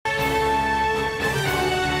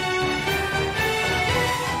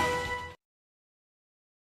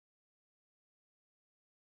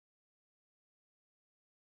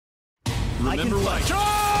Remember right.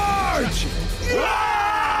 Charge!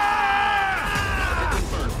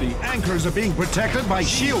 The anchors are being protected by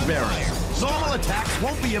shield bearers. Normal attacks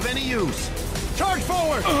won't be of any use. Charge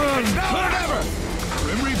forward! It's now or never!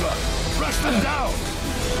 Grim Reaper, rush them down!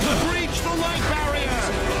 Breach the light barrier!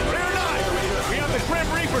 Fear not! We have the Grim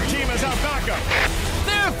Reaper team as our backup!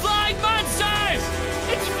 They're flying monsters!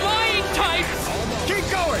 It's flying types! Keep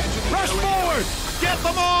going! Rush forward! Get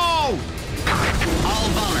them all! All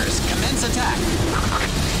bombers, commence attack.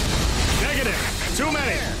 Negative. Too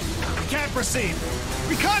many. We can't proceed.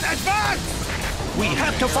 We can't advance! We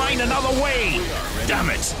have to find another way! Damn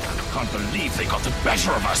it! Can't believe they got the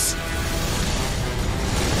better of us!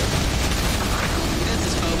 This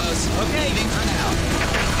is Phobos. Okay. Leaving for now.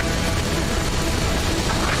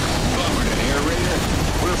 Bomber to air raider.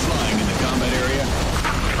 We're flying in the combat area.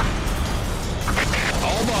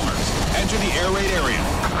 All bombers, enter the air raid area.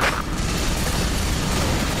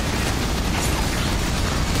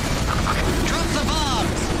 Drop the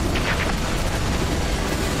bombs!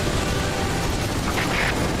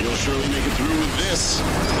 You'll surely make it through with this.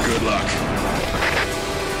 Good luck.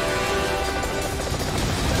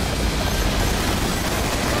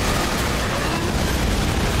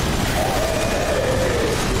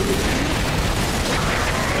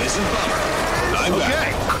 This is Bomber. I'm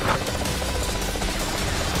back.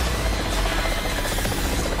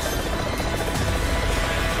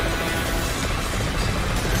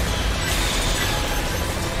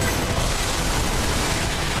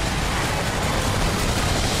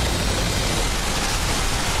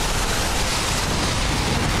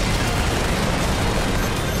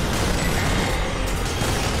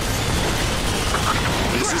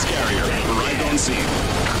 This is Carrier. Arrived on scene.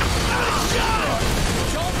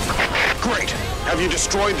 Great. Have you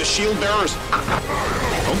destroyed the shield bearers?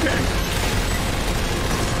 Okay.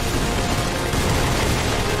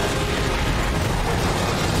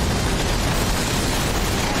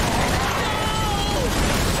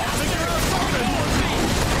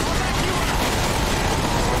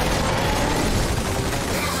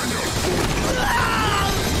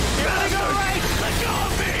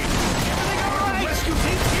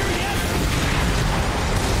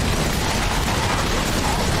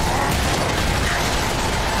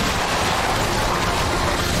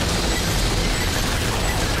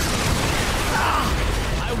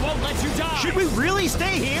 Should we really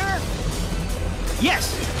stay here?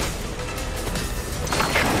 Yes!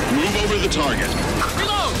 Move over the target.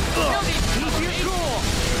 Reload! Keep your cool!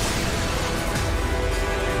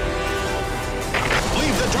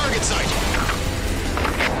 Leave the target site.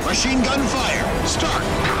 Machine gun fire. Start.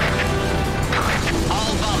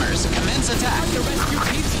 All bombers, commence attack. The rescue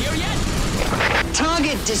team's here yet?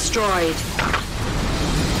 Target destroyed.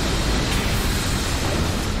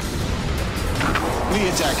 The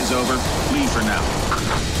attack is over. Leave for now.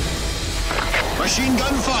 Machine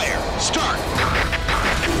gun fire. Start.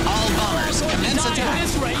 All bombers, commence Die at attack.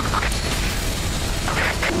 this rate!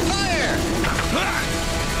 Fire!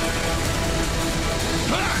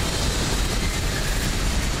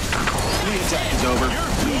 The attack is over.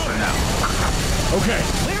 Leave for now. Okay.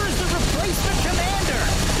 Where is the replacement commander?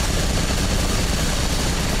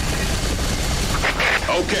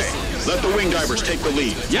 Okay. Let the wing divers take the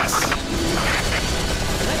lead. Yes.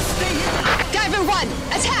 Let's stay here! Diver 1,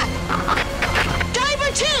 attack!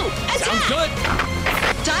 Diver 2, attack! Sounds good!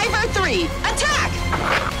 Diver 3, attack!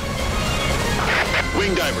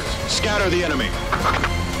 Wing divers, scatter the enemy.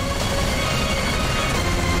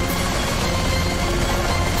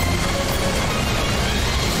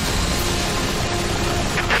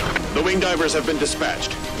 The wing divers have been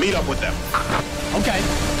dispatched. Meet up with them. Okay.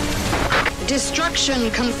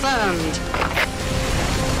 Destruction confirmed.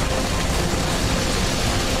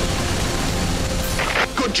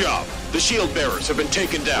 Good job. The shield bearers have been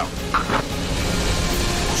taken down.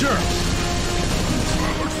 Sure.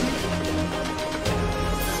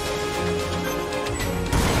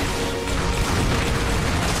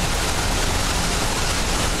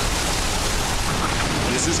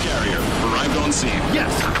 This is Carrier. Arrived on scene.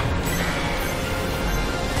 Yes.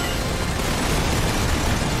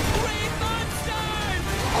 Great monsters!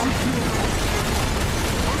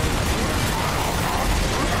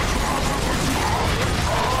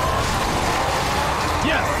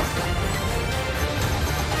 Yes.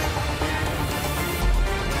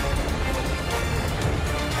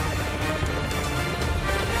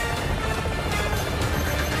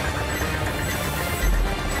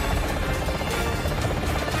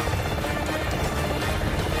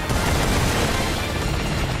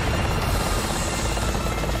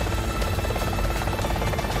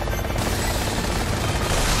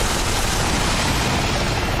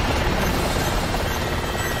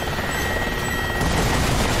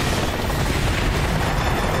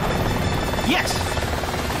 Yes!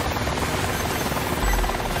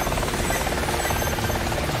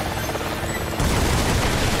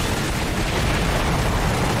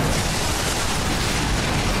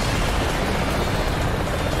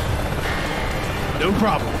 No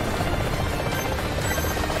problem.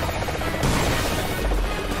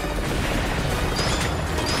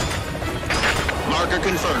 Marker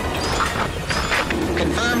confirmed.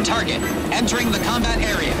 Confirm target. Entering the combat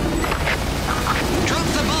area. Drop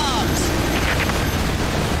the bombs!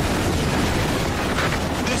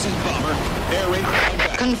 This is Bomber. Air raid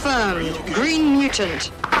back. Confirmed. Green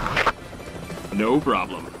mutant. No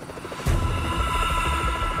problem.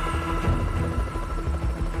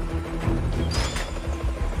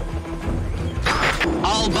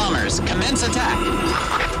 All bombers, commence attack.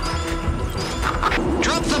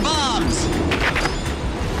 Drop the bombs!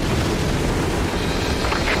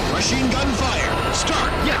 Machine gun fire.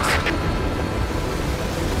 Start. Yes!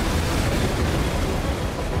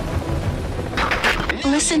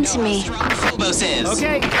 Listen to me. How strong Phobos is.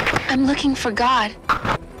 Okay. I'm looking for God.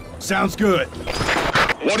 Sounds good.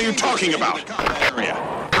 What are you talking about?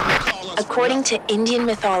 According to Indian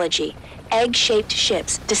mythology, egg-shaped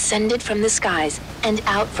ships descended from the skies, and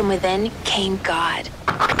out from within came God.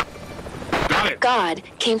 Got it. God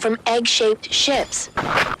came from egg-shaped ships.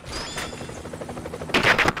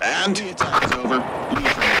 And the attack is over.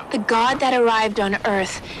 The God that arrived on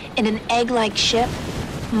Earth in an egg-like ship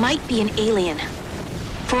might be an alien.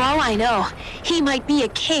 For all I know, he might be a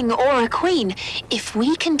king or a queen. If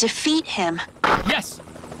we can defeat him, Yes!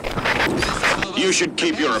 You should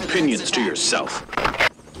keep your opinions to yourself.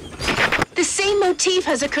 the same motif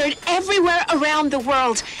has occurred everywhere around the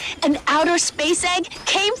world. An outer space egg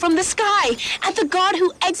came from the sky, and the God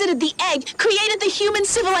who exited the egg created the human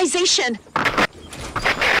civilization.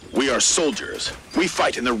 We are soldiers. We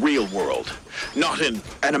fight in the real world, not in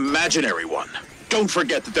an imaginary one. Don't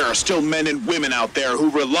forget that there are still men and women out there who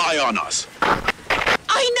rely on us.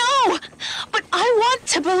 I know, but I want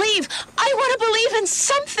to believe. I want to believe in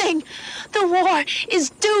something. The war is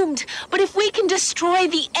doomed, but if we can destroy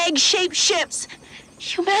the egg-shaped ships,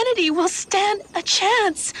 humanity will stand a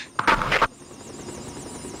chance.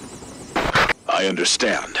 I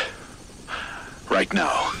understand. Right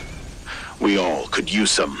now, we all could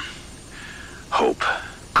use some hope.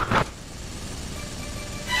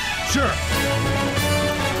 Sure.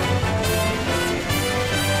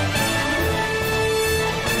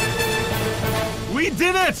 We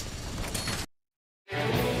did it!